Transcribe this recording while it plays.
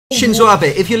Shinzo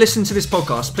Abe, if you listen to this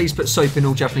podcast, please put soap in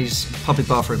all Japanese public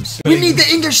bathrooms. We need the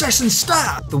English lesson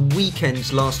start! The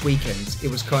weekend last weekend,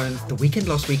 it was kind of... The weekend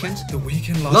last weekend? The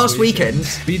weekend last weekend.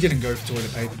 We didn't go for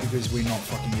toilet paper because we're not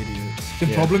fucking idiots.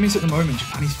 The problem is at the moment,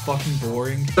 Japan is fucking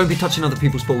boring. Don't be touching other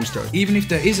people's balls, Joe. Even if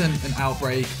there isn't an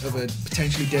outbreak of a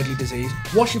potentially deadly disease,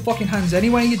 wash your fucking hands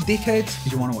anyway, you dickheads.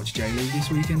 Did you want to watch J-League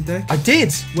this weekend, Dick? I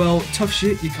did! Well, tough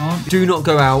shit, you can't. Do not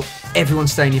go out, everyone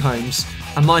stay in your homes.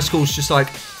 And my school's just like,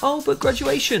 oh, but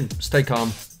graduation. Stay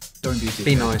calm. Don't be a dickhead.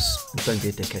 Be nice. Don't be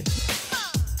a dickhead.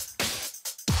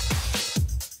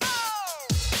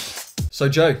 So,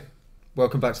 Joe,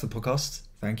 welcome back to the podcast.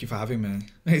 Thank you for having me.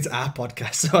 It's our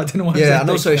podcast, so I don't know what Yeah, and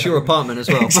also it's your apartment as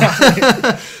well.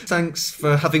 Exactly. Thanks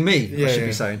for having me, Yeah, I should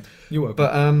be saying. You're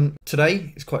welcome. But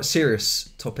today is quite a serious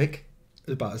topic.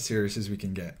 About as serious as we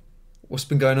can get. What's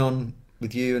been going on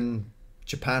with you and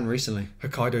Japan recently?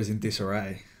 Hokkaido's in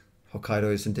disarray.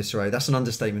 Hokkaido is in disarray. That's an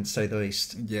understatement to say the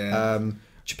least. Yeah.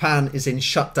 Japan is in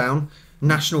shutdown,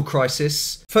 national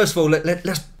crisis. First of all,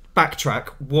 let's backtrack.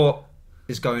 What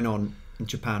is going on in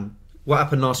Japan? What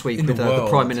happened last week with the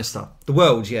Prime Minister? The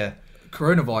world, yeah.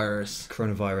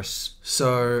 Coronavirus.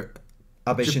 So...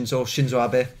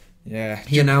 Shinzo Abe. Yeah.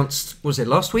 He announced, was it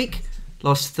last week?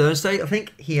 Last Thursday, I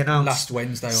think? He announced... Last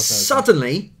Wednesday or Thursday.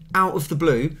 Suddenly, out of the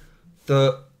blue,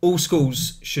 that all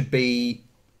schools should be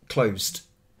closed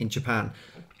in Japan.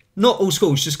 Not all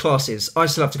schools, just classes. I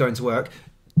still have to go into work.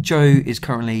 Joe is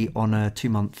currently on a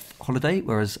 2-month holiday,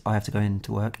 whereas I have to go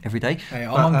into work every day. Hey,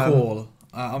 I'm on call.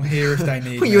 I'm here if they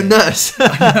need me. You're a nurse.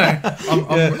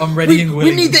 I'm ready and willing.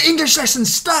 We need the English lesson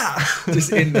start.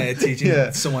 Just in there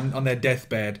teaching someone on their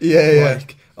deathbed. Yeah.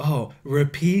 Like, oh,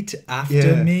 repeat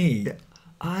after me. Yeah.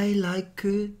 I like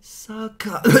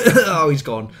soccer. Oh, he's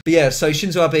gone. But yeah, so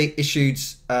Shinzo Abe issued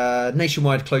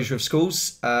nationwide closure of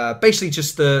schools. Basically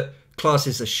just the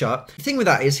classes are shut. The thing with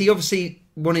that is he obviously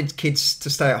wanted kids to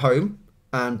stay at home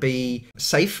and be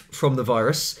safe from the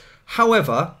virus.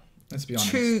 However, let's be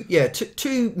honest.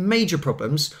 Two major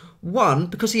problems. One,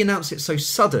 because he announced it so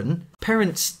sudden,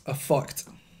 parents are fucked.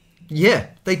 Yeah,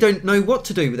 they don't know what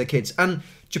to do with their kids. And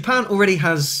Japan already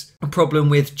has a problem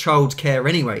with childcare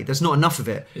anyway. There's not enough of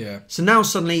it. Yeah. So now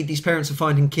suddenly these parents are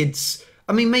finding kids...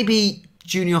 I mean, maybe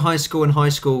junior high school and high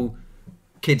school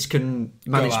kids can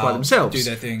manage by themselves. Do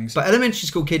their things. But elementary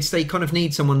school kids, they kind of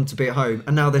need someone to be at home.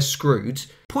 And now they're screwed.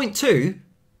 Point two,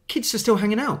 kids are still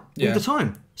hanging out all the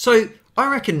time. So I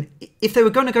reckon if they were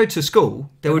going to go to school,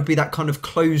 there would be that kind of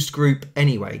closed group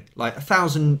anyway. Like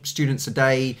 1,000 students a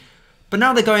day. But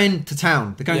now they're going to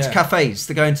town. They're going to cafes.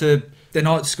 They're going to... They're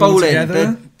not at school bowling,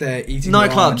 together. They're eating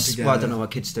nightclubs. together. Well, I don't know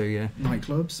what kids do. Yeah,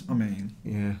 nightclubs. I mean,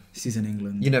 yeah, this is in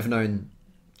England. You never know in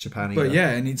Japan either. But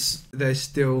yeah, and they're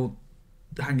still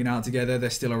hanging out together. They're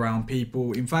still around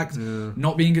people. In fact,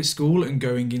 not being at school and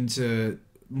going into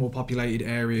more populated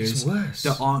areas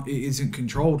that isn't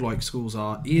controlled like schools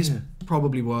are is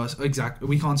probably worse. Exactly.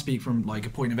 We can't speak from like a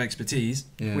point of expertise.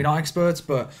 Yeah. We're not experts,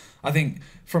 but I think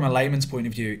from a layman's point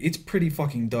of view, it's pretty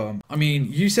fucking dumb. I mean,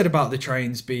 you said about the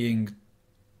trains being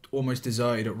almost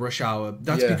deserted at rush hour.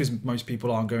 That's because most people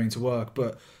aren't going to work,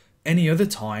 but any other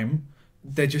time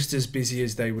they're just as busy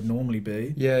as they would normally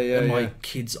be. And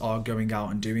kids are going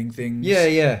out and doing things.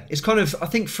 It's kind of, I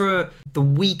think for the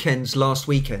weekends last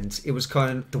weekend, it was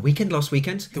kind of the weekend last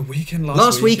weekend.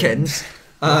 Last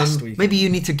weekend. Maybe you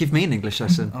need to give me an English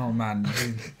lesson. Oh man.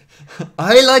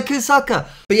 I like soccer.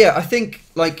 But yeah, I think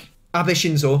like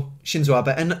Shinzo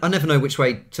Abe, and I never know which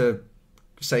way to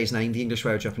say his name, the English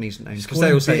way or Japanese name, because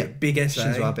they all say Big SA.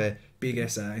 Shinzo Abe. Big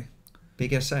SA.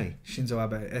 Big SA. Shinzo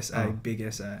Abe, SA,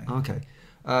 Big SA. Okay.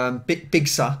 Big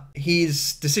Sa.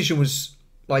 His decision was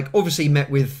like obviously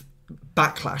met with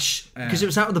backlash because it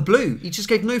was out of the blue. He just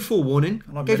gave no forewarning.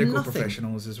 Like gave medical nothing.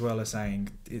 Professionals as well are saying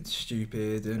it's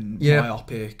stupid and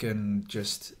myopic and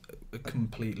just a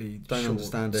completely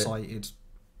short-sighted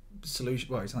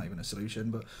solution. Well, it's not even a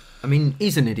solution, but I mean,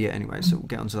 he's an idiot anyway, so we'll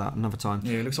get onto that another time.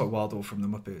 Yeah, it looks like Wildorf from the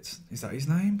Muppets. Is that his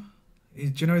name?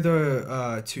 Do you know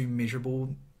the two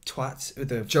miserable twats with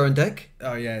the Joe and Deck?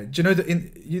 Oh yeah. Do you know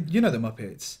you know the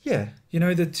Muppets? Yeah. You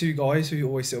know the two guys who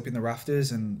always sit up in the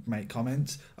rafters and make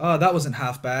comments? Oh, that wasn't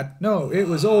half bad. No, it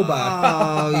was all bad.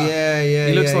 Oh yeah.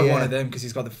 He looks like one of them because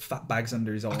he's got the fat bags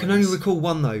under his eyes. I can only recall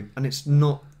one though, and it's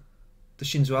not the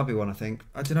Shinzo Abe one, I think.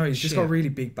 I don't know, he's just got really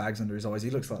big bags under his eyes.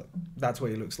 He looks like... That's what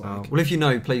he looks like. Well, if you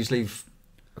know, please leave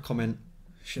a comment.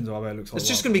 Shinzo Abe looks like... There's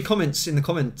just going to be comments in the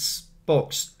comments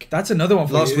box. That's another one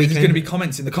for last weekend. There's going to be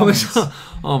comments in the comments.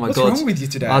 Oh my God. What's wrong with you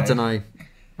today? I don't know.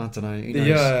 Who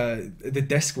knows? The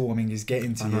desk warming is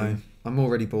getting to you. I'm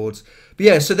already bored. But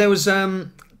yeah, so there was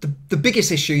the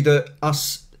biggest issue that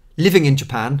us living in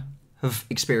Japan have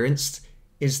experienced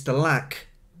is the lack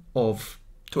of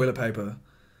toilet paper.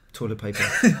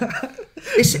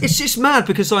 It's just mad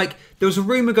because like there was a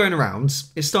rumor going around.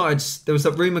 There was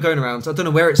that rumor going around. I don't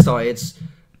know where it started.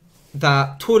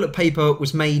 That toilet paper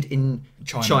was made in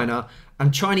China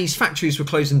and Chinese factories were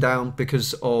closing down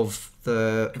because of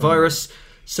the virus.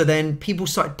 So then people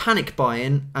started panic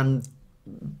buying and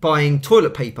buying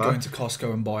toilet paper. Going to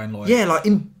Costco and buying like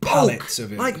in bulk, pallets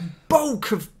of it. Like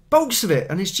bulks of it,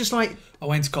 and it's just like I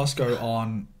went to Costco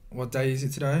on what day is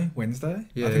it today? Wednesday.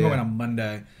 Yeah, I think I went on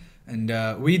Monday.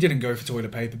 And we didn't go for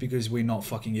toilet paper because we're not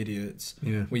fucking idiots.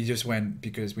 Yeah. We just went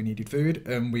because we needed food.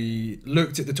 And we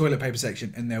looked at the toilet paper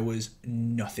section and there was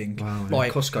nothing. Wow,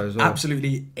 like Costco as well.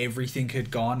 Absolutely everything had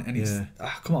gone. And it's,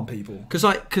 come on, people.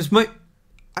 Because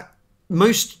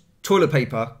most toilet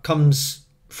paper comes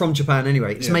from Japan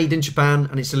anyway. It's made in Japan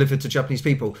and it's delivered to Japanese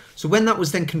people. So when that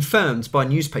was then confirmed by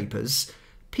newspapers,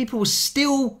 people were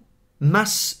still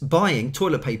mass buying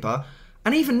toilet paper.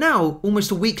 And even now,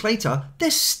 almost a week later, they're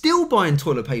still buying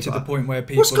toilet paper. To the point where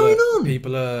people what's going on?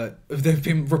 They've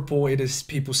been reported as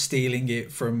people stealing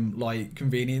it from like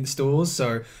convenience stores.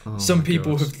 So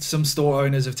some store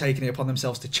owners have taken it upon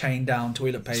themselves to chain down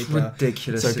toilet paper. It's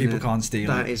ridiculous. So people can't steal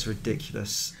it. That is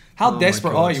ridiculous. How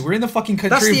desperate are you? We're in the fucking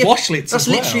country of washlets. That's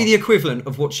literally the equivalent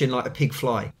of watching like a pig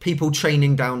fly. People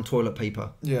chaining down toilet paper.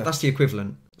 Yeah, that's the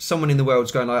equivalent. Someone in the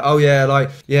world's going like, I'll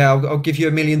give you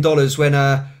 $1 million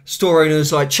when store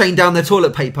owners like chain down their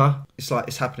toilet paper. It's like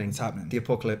it's happening. It's happening. The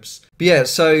apocalypse. But yeah,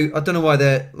 so I don't know why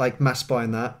they're like mass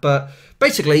buying that, but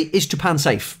basically, is Japan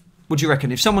safe? What do you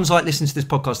reckon? If someone's like listening to this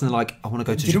podcast and they're like, I want to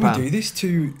go to Japan. Didn't we do this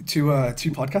two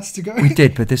podcasts ago? We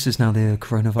did, but this is now the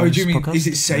coronavirus podcast. Oh, do you mean, is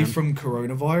it safe from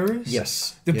coronavirus?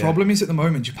 Yes. The problem is at the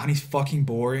moment, Japan is fucking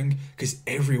boring because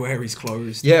everywhere is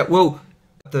closed. Yeah, well,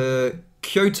 the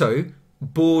Kyoto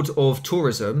Board of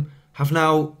Tourism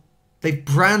they've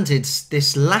branded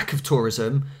this lack of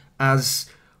tourism as,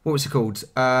 what was it called?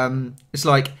 It's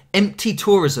like empty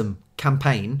tourism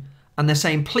campaign. And they're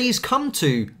saying, please come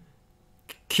to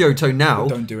Kyoto now. But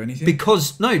don't do anything.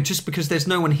 Just because there's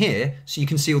no one here, so you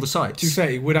can see all the sights. To be fair,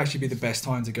 it would actually be the best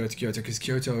time to go to Kyoto because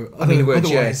Kyoto. I think it would.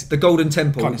 Yeah, the Golden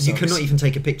Temple. You cannot even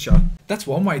take a picture. That's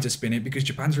one way to spin it because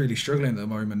Japan's really struggling at the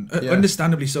moment.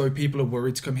 Understandably so. People are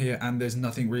worried to come here, and there's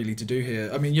nothing really to do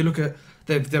here. I mean, you look at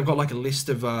they've got like a list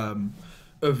of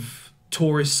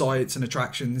tourist sites and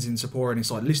attractions in Sapporo, and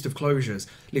it's like list of closures.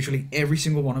 Literally every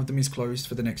single one of them is closed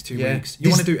for the next 2 weeks. You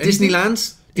want to do anything?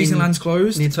 Disneyland's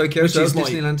closed near Tokyo, which is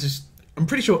Disneyland is, I'm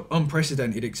pretty sure,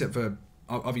 unprecedented, except for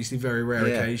obviously very rare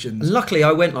occasions. Luckily,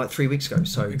 I went like 3 weeks ago,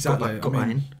 so exactly. got my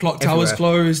in. Clock Tower's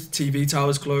closed, TV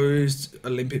Tower's closed,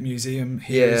 Olympic Museum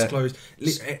here is closed.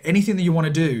 Anything that you want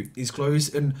to do is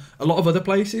closed, and a lot of other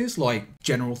places like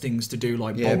general things to do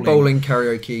like bowling,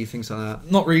 karaoke, things like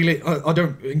that. Not really. I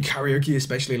don't in karaoke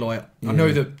especially. Like I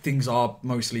know that things are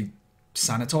mostly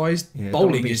sanitized.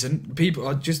 Bowling isn't. People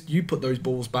are just, you put those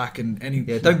balls back and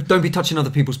don't be touching other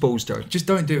people's balls, Joe. Just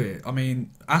don't do it. I mean,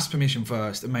 ask permission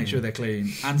first and make sure they're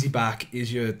clean. Anti-bac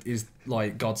is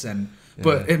like godsend.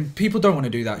 But people don't want to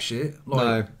do that shit.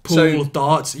 Like pool,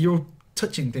 darts, you're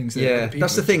touching things.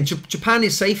 That's the thing. Japan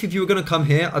is safe. If you were going to come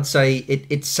here, I'd say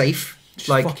it's safe. Just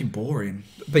like fucking boring.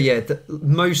 But yeah,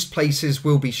 most places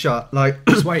will be shut. Like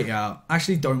just wait it out.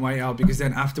 Actually, don't wait out because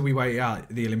then after we wait out,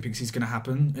 the Olympics is going to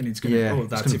happen and it's going to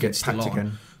that's if it's still on.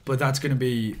 Again. But it's going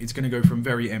to go from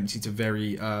very empty to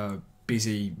very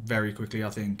busy very quickly, I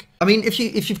think. I mean, if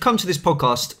you've come to this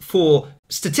podcast for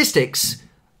statistics,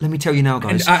 let me tell you now,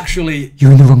 guys. And actually,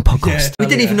 you're in the wrong podcast. We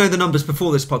didn't even know the numbers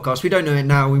before this podcast. We don't know it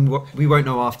now. We won't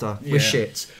know after. We're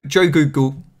shit. Joe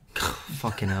Google.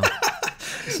 Fucking hell.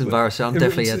 It's embarrassing. I'm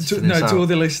definitely editing this out. To all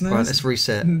the listeners. Right, let's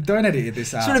reset. Don't edit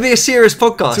this out. It's going to be a serious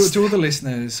podcast. To all the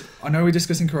listeners, I know we're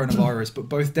discussing coronavirus, but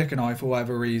both Dec and I, for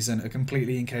whatever reason, are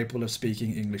completely incapable of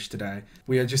speaking English today.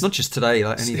 We are just... Not just today,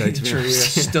 like any day, to be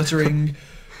honest. We are stuttering.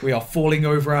 We are falling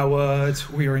over our words.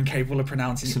 We are incapable of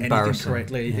pronouncing anything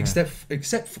correctly, except for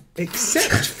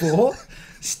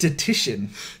statistician.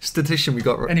 Statistician we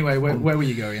got right. Anyway, where were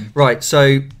you going? Right,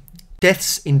 so...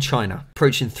 Deaths in China,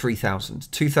 approaching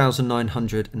 3,000.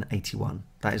 2,981.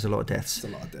 That is a lot of deaths.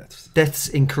 That's a lot of deaths. Deaths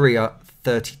in Korea,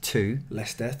 32.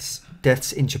 Less deaths.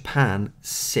 Deaths in Japan,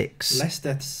 6. Less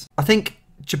deaths. I think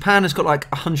Japan has got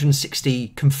like 160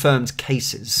 confirmed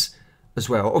cases as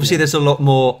well. Obviously, there's a lot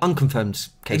more unconfirmed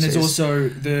cases. And there's also,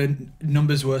 the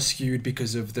numbers were skewed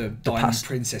because of the Diamond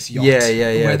Princess yacht.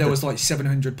 Yeah. Where there was like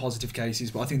 700 positive cases.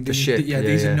 But I think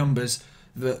these are numbers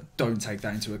that don't take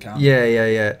that into account.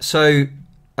 Yeah. So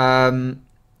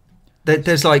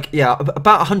there's like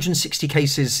about 160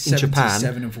 cases in Japan.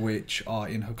 77 of which are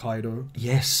in Hokkaido.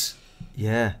 Yes.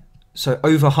 Yeah. So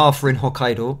over half are in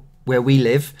Hokkaido, where we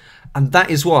live. And that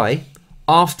is why,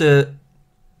 after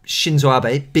Shinzo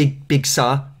Abe, Big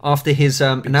Sa, after his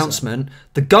announcement,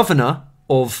 the governor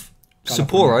of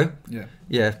Sapporo,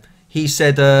 he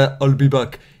said, I'll be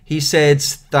back. He said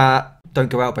that don't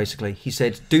go out, basically. He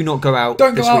said, do not go out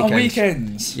Don't this go out weekend. on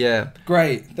weekends. Yeah.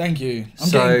 Great, thank you.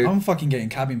 I'm fucking getting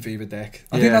cabin fever, Dick.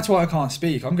 I think that's why I can't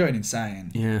speak. I'm going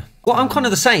insane. Yeah. Well, I'm kind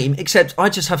of the same, except I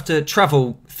just have to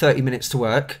travel 30 minutes to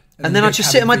work, and then I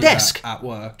just sit at my desk. At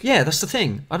work. Yeah, that's the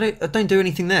thing. I don't do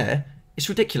anything there. It's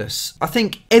ridiculous. I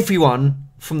think everyone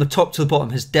from the top to the bottom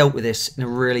has dealt with this in a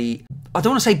really, I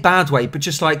don't want to say bad way, but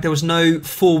just like there was no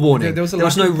forewarning. Yeah, there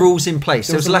was no rules in place.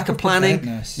 There was a lack of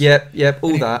planning. Yep,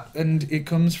 all that. And it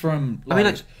comes from,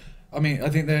 like, I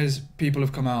think there's people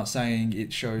have come out saying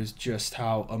it shows just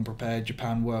how unprepared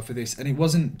Japan were for this. And it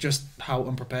wasn't just how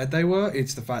unprepared they were,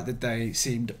 it's the fact that they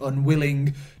seemed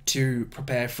unwilling to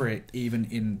prepare for it, even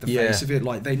in the face of it.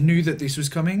 Like, they knew that this was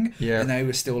coming, and they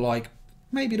were still like,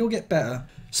 maybe it'll get better.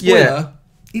 Spoiler,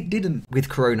 it didn't. With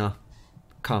Corona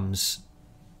comes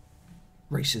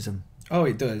racism. Oh,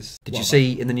 it does. Did you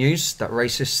see in the news that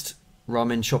racist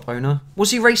ramen shop owner?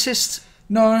 Was he racist?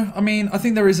 No, I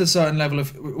think there is a certain level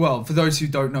of, well, for those who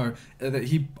don't know,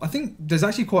 I think there's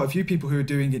actually quite a few people who are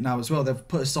doing it now as well. They've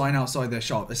put a sign outside their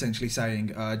shop essentially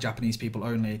saying Japanese people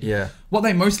only. Yeah. What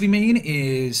they mostly mean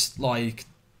is, like,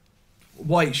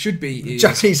 what it should be is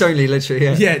Japanese only, literally.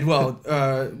 Yeah, well,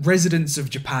 residents of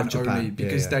Japan only,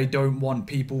 because they don't want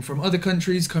people from other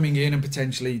countries coming in and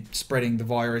potentially spreading the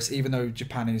virus, even though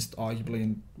Japan is arguably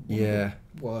in one of the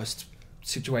worst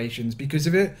situations because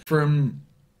of it. From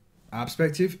our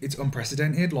perspective, it's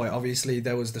unprecedented. Like, obviously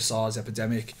there was the SARS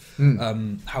epidemic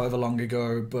however long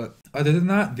ago, but other than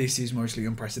that, this is mostly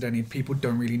unprecedented. People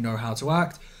don't really know how to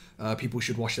act. People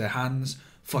should wash their hands.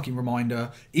 Fucking reminder.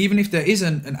 Even if there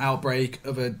isn't an outbreak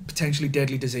of a potentially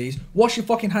deadly disease, wash your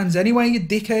fucking hands anyway, you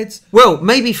dickheads. Well,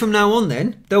 maybe from now on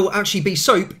then, there will actually be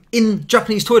soap in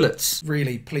Japanese toilets.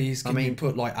 Really, please, can you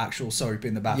put, like, actual soap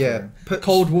in the bathroom? Yeah. Put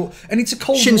cold water. And it's a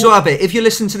cold Shinzo water. Abe, if you're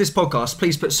listening to this podcast,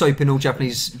 please put soap in all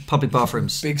Japanese public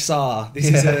bathrooms. Big Sa. This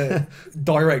is a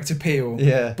direct appeal.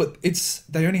 Yeah. But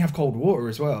they only have cold water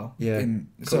as well. Yeah.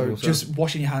 So just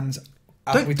washing your hands.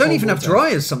 Don't even have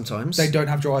dryers sometimes. They don't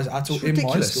have dryers at all in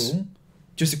my school.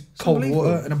 Just a cold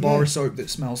water and a bar of soap that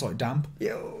smells like damp. I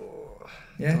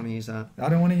don't want to use that. I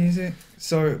don't want to use it.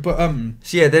 So, but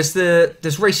So yeah, there's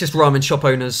racist ramen shop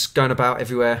owners going about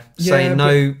everywhere saying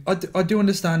no. I do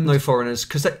understand no foreigners,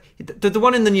 because the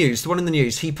one in the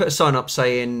news, he put a sign up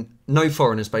saying no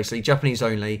foreigners, basically Japanese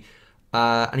only,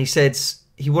 and he said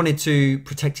he wanted to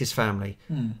protect his family.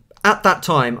 At that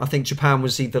time, I think Japan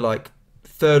was either like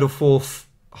third or fourth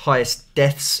highest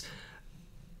deaths.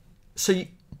 So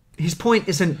his point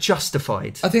isn't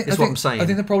justified. What I'm saying. I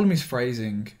think the problem is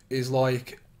phrasing. Is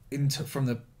like from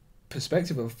the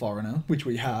perspective of a foreigner, which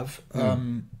we have.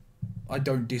 I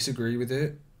don't disagree with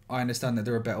it. I understand that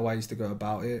there are better ways to go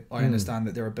about it. I understand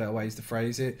that there are better ways to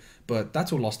phrase it, but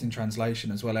that's all lost in translation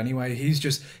as well. Anyway,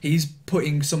 he's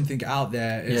putting something out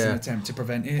there as an attempt to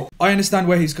prevent it. I understand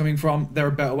where he's coming from. There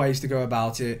are better ways to go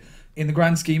about it. In the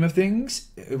grand scheme of things,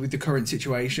 with the current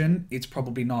situation, it's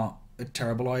probably not a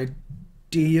terrible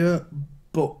idea,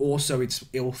 but also it's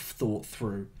ill thought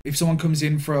through. If someone comes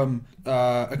in from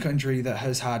a country that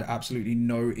has had absolutely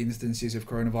no instances of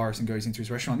coronavirus and goes into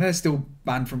his restaurant, they're still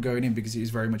banned from going in because it is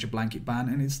very much a blanket ban,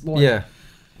 and it's like...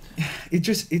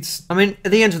 It's... I mean,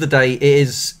 at the end of the day, it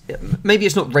is... Maybe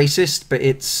it's not racist, but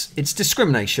it's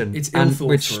discrimination. It's ill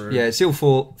thought through. Yeah, it's ill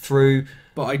thought through.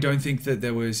 But I don't think that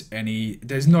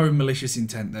there's no malicious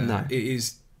intent there. No. It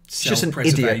is self-preservation.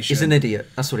 Just an idiot. He's an idiot.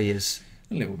 That's what he is.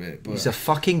 A little bit, but... He's a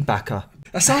fucking backer.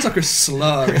 That sounds like a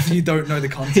slur if you don't know the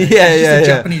context. It's just a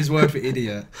Japanese word for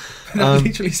idiot. That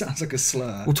literally sounds like a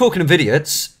slur. Well, talking of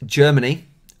idiots, Germany...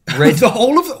 Red...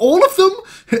 all of them?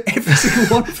 Every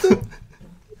single one of them?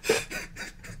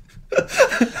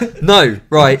 No,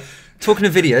 right. Talking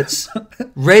of idiots,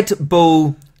 Red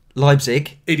Bull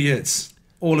Leipzig... Idiots.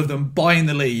 All of them buying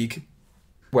the league.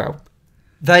 Well,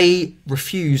 they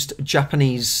refused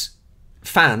Japanese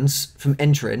fans from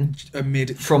entering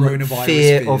amid from coronavirus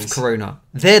fear fears. of corona.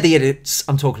 They're the idiots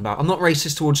I'm talking about. I'm not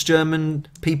racist towards German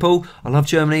people. I love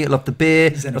Germany. I love the beer,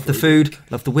 love the food,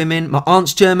 love the women. My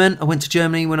aunt's German. I went to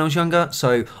Germany when I was younger,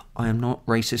 so I am not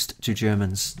racist to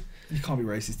Germans. You can't be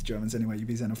racist to Germans anyway. You'd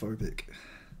be xenophobic.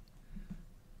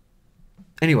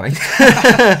 Anyway.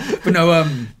 But no,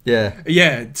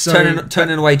 yeah. So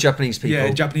turning away Japanese people. Yeah,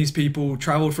 Japanese people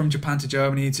travelled from Japan to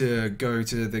Germany to go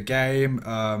to the game.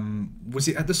 Was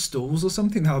it at the stalls or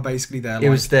something? They were basically there. It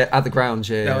was there at the grounds.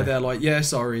 Yeah, they were there like, yeah,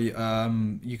 sorry,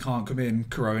 you can't come in,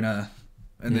 Corona,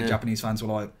 and the Japanese fans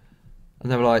were like,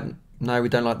 and they were like, no, we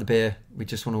don't like the beer. We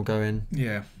just want to go in.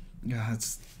 Yeah.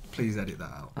 Please edit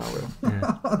that out. I will.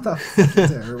 Yeah. That's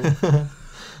terrible.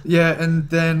 Yeah, and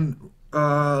then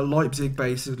Leipzig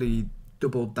basically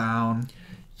doubled down.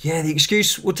 Yeah, the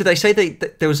excuse. What did they say?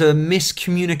 There was a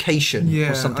miscommunication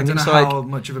or something. I don't know how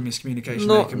much of a miscommunication.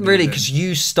 Not really, because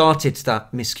you started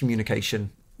that miscommunication.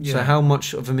 Yeah. So how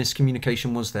much of a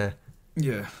miscommunication was there?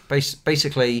 Yeah.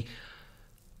 Basically,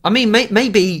 I mean,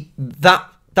 maybe that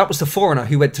was the foreigner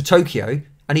who went to Tokyo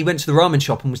and he went to the ramen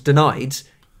shop and was denied.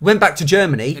 Went back to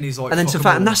Germany, and he's like, and then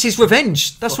and that's his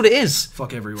revenge. That's what it is.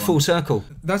 Fuck everyone. Full circle.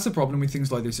 That's the problem with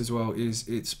things like this as well. Is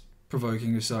it's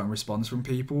provoking a certain response from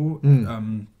people.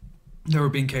 There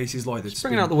have been cases like this. It's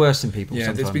bringing out the worst in people.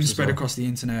 Yeah, it's been spread across the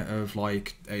internet of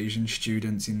like Asian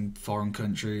students in foreign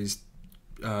countries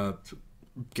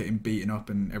getting beaten up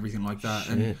and everything like that.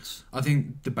 Shit. And I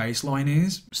think the baseline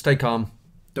is stay calm,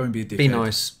 don't be a dickhead. Be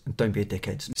nice, and don't be a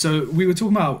dickhead. So we were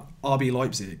talking about RB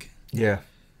Leipzig. Yeah.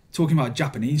 Talking about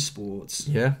Japanese sports.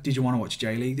 Yeah. Did you want to watch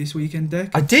J-League this weekend, Dick?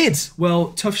 I did.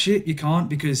 Well, tough shit, you can't,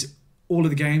 because all of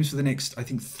the games for the next, I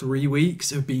think, 3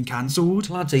 weeks have been cancelled.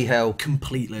 Bloody hell.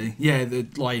 Completely. Yeah,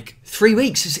 3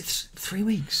 weeks? Is it 3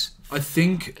 weeks? I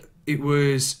think it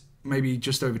was maybe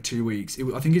just over 2 weeks.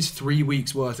 I think it's 3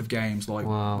 weeks worth of games, like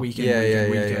weekend.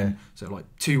 Yeah. So like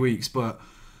 2 weeks, but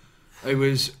it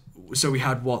was... So we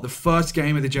had, the first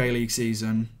game of the J-League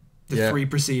season, the 3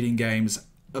 preceding games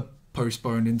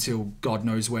postponed until God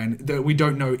knows when. We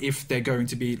don't know if they're going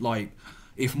to be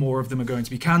if more of them are going to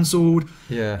be cancelled.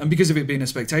 Yeah. And because of it being a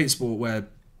spectator sport where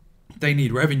they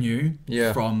need revenue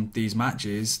from these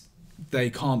matches, they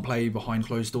can't play behind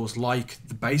closed doors like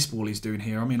the baseball is doing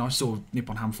here. I mean, I saw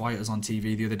Nippon Ham Fighters on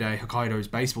TV the other day, Hokkaido's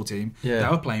baseball team. Yeah. They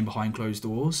were playing behind closed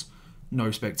doors,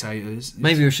 no spectators.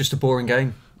 Maybe it was just a boring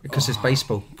game. Because it's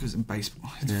baseball. Because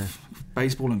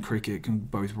baseball and cricket can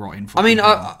both rot in. I mean,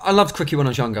 I loved cricket when I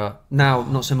was younger. Now,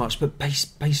 not so much. But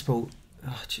baseball,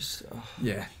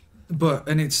 yeah.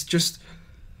 And it's just,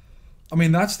 I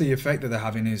mean, that's the effect that they're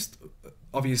having is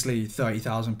obviously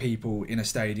 30,000 people in a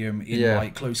stadium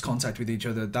in close contact with each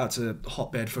other. That's a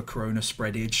hotbed for corona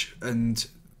spreadage. And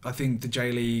I think the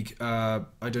J-League, I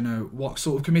don't know what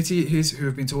sort of committee it is who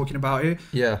have been talking about it.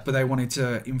 Yeah. But they wanted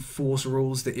to enforce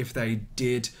rules that if they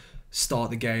did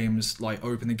start the games,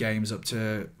 open the games up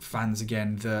to fans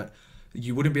again, that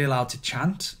you wouldn't be allowed to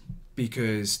chant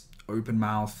because open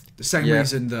mouth. The same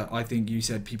reason that I think you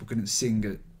said people couldn't sing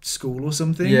at school or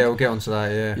something. Yeah, we'll get onto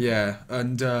that, Yeah,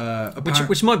 and...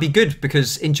 which might be good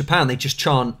because in Japan they just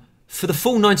chant for the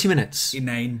full 90 minutes.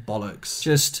 Inane bollocks.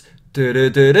 Just... Yeah,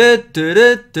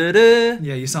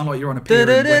 you sound like you're on a pier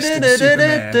in Western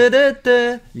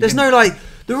Supermare. There's no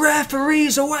the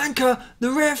referee's a wanker,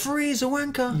 the referee's a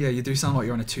wanker. Yeah, you do sound like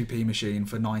you're on a 2p machine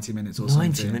for 90 minutes or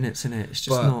something. 90 minutes, innit? It's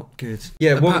just not good.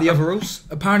 Yeah, what were the other rules?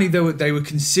 Apparently they were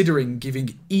considering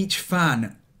giving each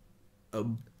fan a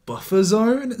buffer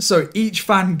zone. So each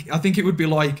fan, I think it would be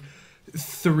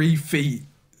 3 feet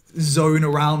zone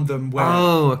around them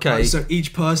where so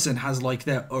each person has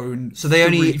their own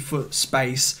 3-foot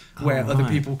space where other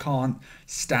people can't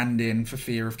stand in for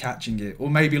fear of catching it, or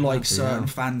maybe certain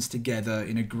fans together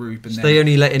in a group, and so then they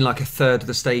only let in a third of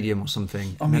the stadium or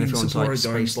something. I mean, Sapporo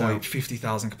Dome's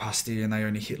 50,000 capacity and they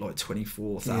only hit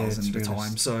 24,000 at a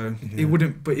time, so it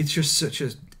wouldn't, but it's just such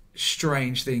a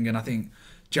strange thing. And I think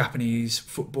Japanese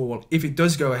football, if it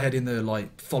does go ahead in the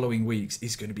following weeks,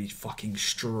 is going to be fucking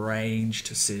strange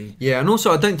to see. Yeah, and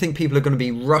also I don't think people are going to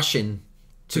be rushing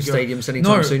to stadiums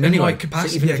anytime soon. Anyway,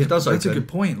 capacity. So even if it does that's open, a good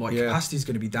point. Capacity is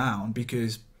going to be down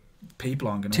because people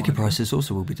aren't going to. Ticket prices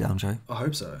also will be down, Joe. I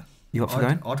hope so. You up for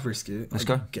going? I'd risk it. Let's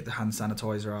go. Get the hand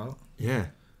sanitizer out. Yeah.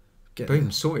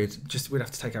 Boom, sorted. We'd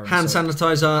have to take our hand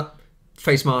sanitizer,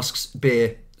 face masks,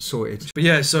 beer, sorted. But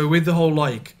yeah, so with the whole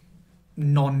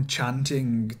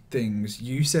non-chanting things,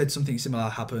 you said something similar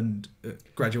happened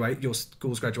at your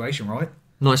school's graduation, right?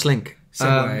 Nice link.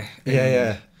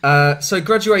 Segue. So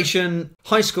graduation,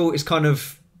 high school is kind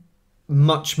of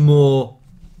much more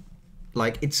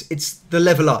it's the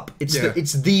level up. It's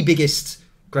the biggest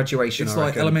graduation. It's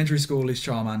elementary school is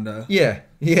Charmander. Yeah.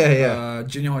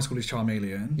 Junior high school is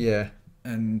Charmeleon. Yeah.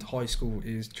 And high school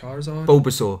is Charizard.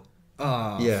 Bulbasaur.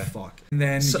 Fuck. And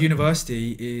then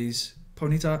university is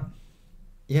Ponyta.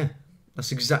 Yeah,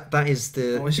 That is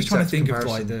the. I was just trying to think of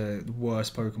like the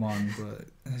worst Pokemon, but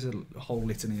there's a whole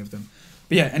litany of them.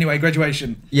 But yeah, anyway,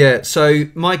 graduation. Yeah, so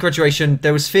my graduation,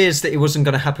 there was fears that it wasn't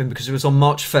going to happen because it was on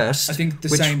March 1st. I think the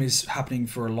same is happening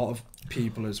for a lot of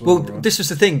people as well. Well, this was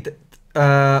the thing.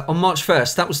 On March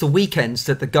 1st, that was the weekend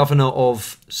that the governor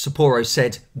of Sapporo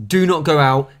said, do not go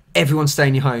out, everyone stay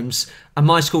in your homes. And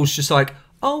my school's just like,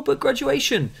 oh, but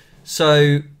graduation.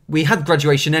 So we had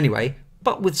graduation anyway,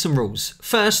 but with some rules.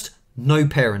 First, no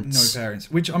parents. No parents,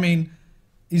 which, I mean,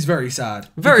 is very sad.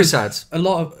 Very sad. A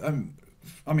lot of...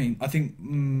 I think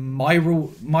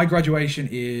my graduation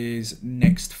is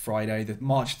next Friday, the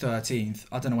March 13th.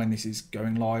 I don't know when this is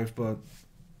going live, but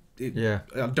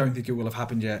I don't think it will have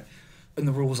happened yet. And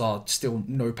the rules are still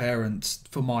no parents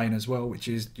for mine as well, which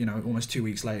is, almost 2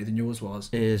 weeks later than yours was.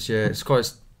 It is, yeah. It's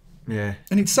quite... Yeah.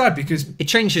 And it's sad because... It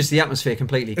changes the atmosphere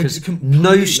completely because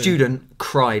no student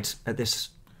cried at this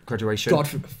graduation. God,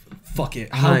 fuck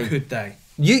it. How could they?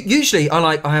 Usually,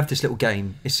 I have this little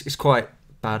game. It's quite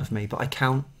bad of me, but I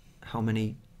count how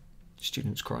many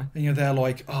students cry. And you're there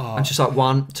like, oh... I'm just like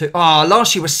 1, 2... Oh,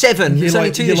 last year was 7. There's only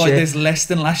 2 this year. There's less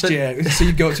than last year. So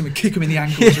you go up to them and kick them in the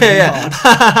ankles really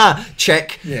hard.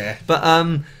 Check. Yeah.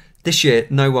 But this year,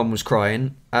 no one was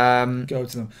crying. Go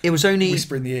to them. It was only...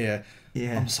 Whisper in the ear.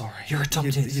 Yeah. I'm sorry. You're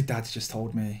adopted. Your dad's just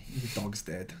told me your dog's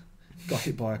dead. Got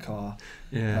hit by a car.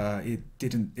 Yeah.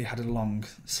 It had a long,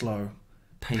 slow,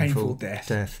 painful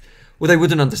death. Well, they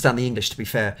wouldn't understand the English, to be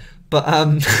fair. But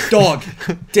dog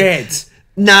dead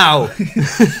now.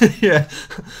 Yeah.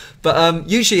 But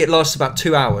usually it lasts about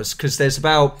 2 hours because there's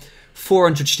about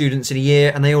 400 students in a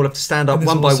year, and they all have to stand up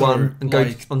one by one and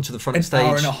go onto the front stage. An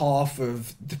hour and a half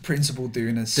of the principal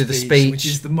doing a speech, the speech, which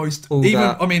is the most...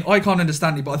 I mean, I can't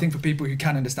understand it, but I think for people who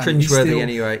can understand it, it's still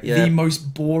anyway, yeah. the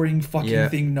most boring fucking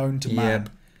thing known to man.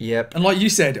 Yep. And like you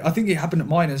said, I think it happened at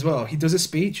mine as well. He does a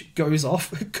speech, goes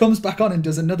off, comes back on and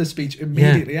does another speech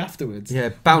immediately afterwards. Yeah,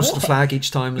 bows to the flag each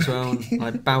time as well. And,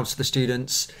 like, bows to the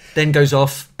students, then goes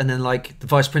off, and then like the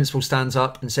vice principal stands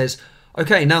up and says,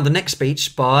 okay, now the next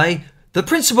speech by the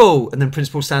principal. And then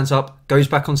principal stands up, goes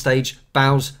back on stage,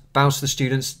 bows to the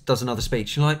students, does another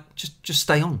speech. You're like, just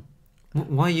stay on.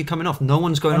 Why are you coming off? No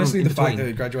one's going Honestly, on. Honestly, the fact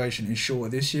that graduation is shorter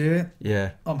this year,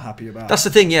 I'm happy about. That's the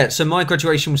thing, yeah. So my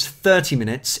graduation was 30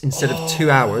 minutes instead of 2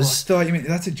 hours. 30 minutes,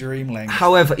 that's a dream length.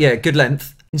 However, yeah, good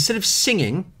length. Instead of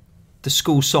singing the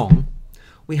school song,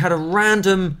 we had a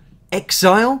random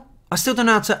exile. I still don't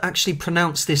know how to actually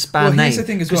pronounce this band name. Here's the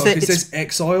thing as well, because there's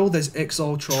Exile, there's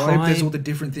Exile Tribe, there's all the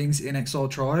different things in Exile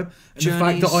Tribe. And the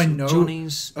fact that I know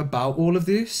about all of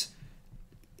this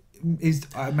it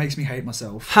makes me hate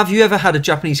myself. Have you ever had a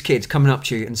Japanese kid coming up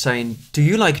to you and saying, do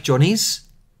you like Johnny's?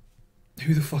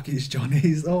 Who the fuck is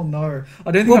Johnny's? Oh no. I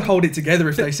don't think I'd hold it together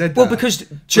if they said that. Well, because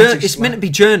it's meant to be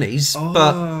Journeys,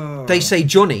 but they say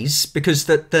Johnny's because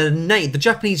the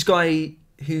Japanese guy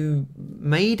who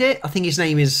made it, I think his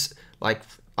name is like,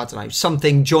 I don't know,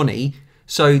 something Johnny.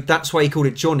 So that's why he called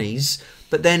it Johnny's.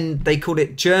 But then they called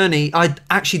it Journey. I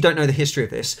actually don't know the history of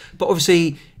this. But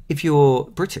obviously, if you're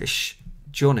British,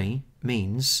 Johnny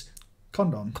means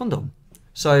condom.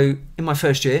 So in my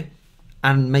first year,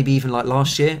 and maybe even like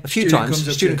last year, a few times,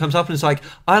 a student comes up and is like,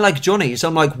 I like Johnny's.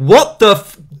 I'm like, what the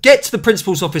get to the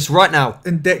principal's office right now.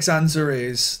 And Dick's answer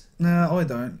is, no, I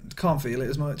don't. Can't feel it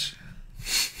as much.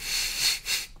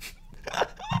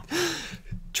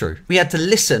 True. We had to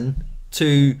listen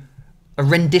to a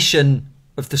rendition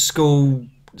of the school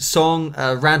song,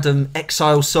 a random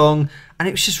Exile song, and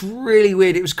it was just really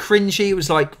weird. It was cringy. It was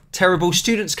like terrible.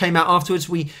 Students came out afterwards.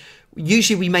 We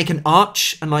usually make an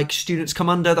arch and like students come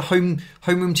under. The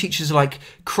homeroom teachers are like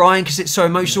crying because it's so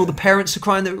emotional. The parents are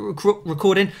crying that we're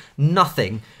recording.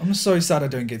 Nothing. I'm so sad I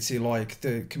don't get to see like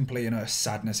the complete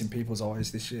sadness in people's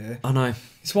eyes this year. I know.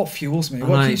 It's what fuels me.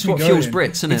 It's what fuels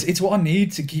Brits, isn't it? It's what I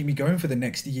need to keep me going for the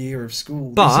next year of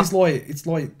school. But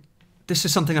this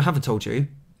is something I haven't told you.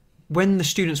 When the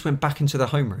students went back into their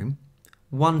homeroom,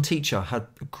 one teacher had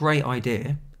a great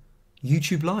idea.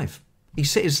 YouTube Live. He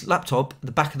set his laptop at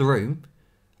the back of the room,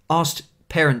 asked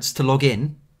parents to log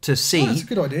in to see. That's a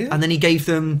good idea. And then he gave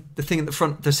them the thing at the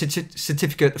front, the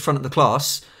certificate at the front of the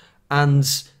class, and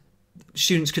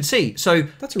students could see. So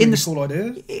that's a really cool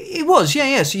idea. It was,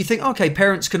 yeah. So you think, okay,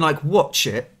 parents can like watch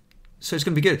it, so it's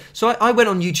going to be good. So I went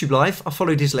on YouTube Live. I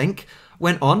followed his link,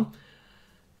 went on.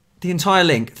 The entire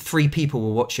link, 3 people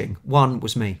were watching. 1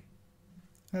 was me.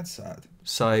 That's sad.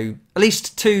 So at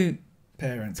least 2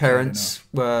 parents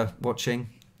were watching.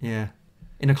 Yeah,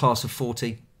 in a class of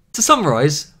 40. To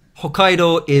summarise,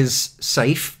 Hokkaido is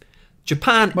safe.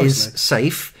 Japan is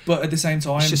safe. But at the same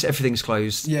time, it's just everything's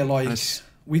closed. Yeah, like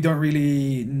We don't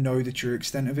really know the true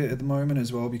extent of it at the moment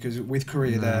as well, because with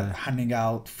Korea they're handing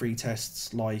out free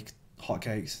tests like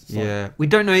hotcakes. We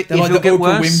don't know if they're like it'll the get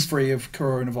Oprah worse. Winfrey of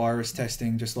coronavirus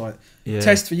testing, just like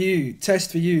test for you,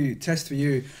 test for you, test for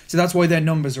you. So that's why their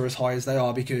numbers are as high as they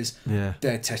are, because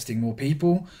they're testing more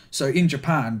people. So in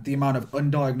Japan, the amount of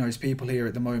undiagnosed people here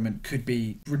at the moment could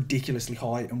be ridiculously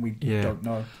high, and we don't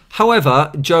know.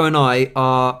 However, Joe and I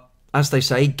are, as they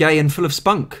say, gay and full of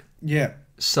spunk. Yeah.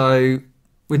 So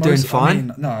we're doing fine. I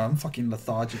mean, no, I'm fucking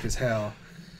lethargic as hell.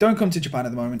 Don't come to Japan at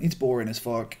the moment. It's boring as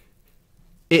fuck.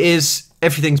 It is.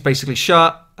 Everything's basically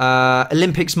shut.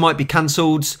 Olympics might be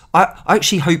cancelled. I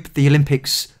actually hope the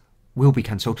Olympics will be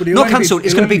cancelled. Not cancelled.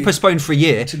 It's going to be postponed for a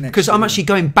year, because I'm actually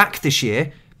going back this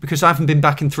year, because I haven't been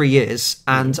back in 3 years,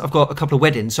 and I've got a couple of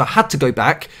weddings, so I had to go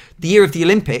back. The year of the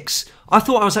Olympics, I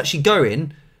thought I was actually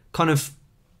going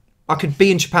I could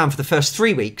be in Japan for the first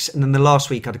 3 weeks, and then the last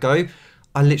week I'd go.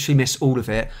 I literally missed all of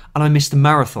it, and I missed the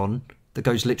marathon that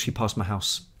goes literally past my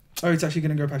house. Oh, it's actually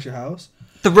going to go past your house?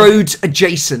 The road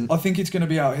adjacent. I think it's going to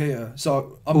be out here.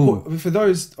 So for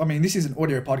those, I mean, this is an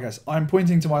audio podcast. I'm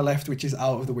pointing to my left, which is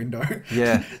out of the window.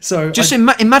 Yeah. So just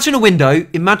imagine a window.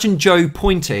 Imagine Joe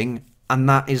pointing, and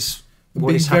that is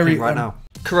what is happening right now.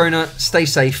 Corona, stay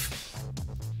safe.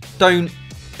 Don't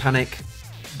panic.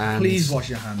 And please wash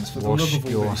your hands. For the love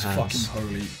of all that is fucking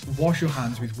holy. Wash your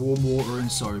hands with warm water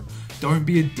and soap. Don't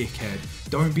be a dickhead.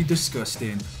 Don't be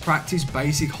disgusting. Practice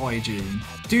basic hygiene.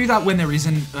 Do that when there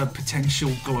isn't a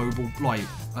potential global, like,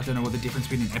 I don't know what the difference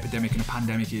between an epidemic and a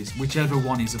pandemic is. Whichever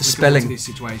one is applicable to this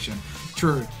situation.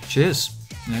 True. Cheers.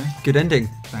 Yeah. Good ending.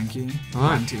 Thank you. All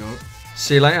right.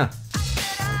 See you later.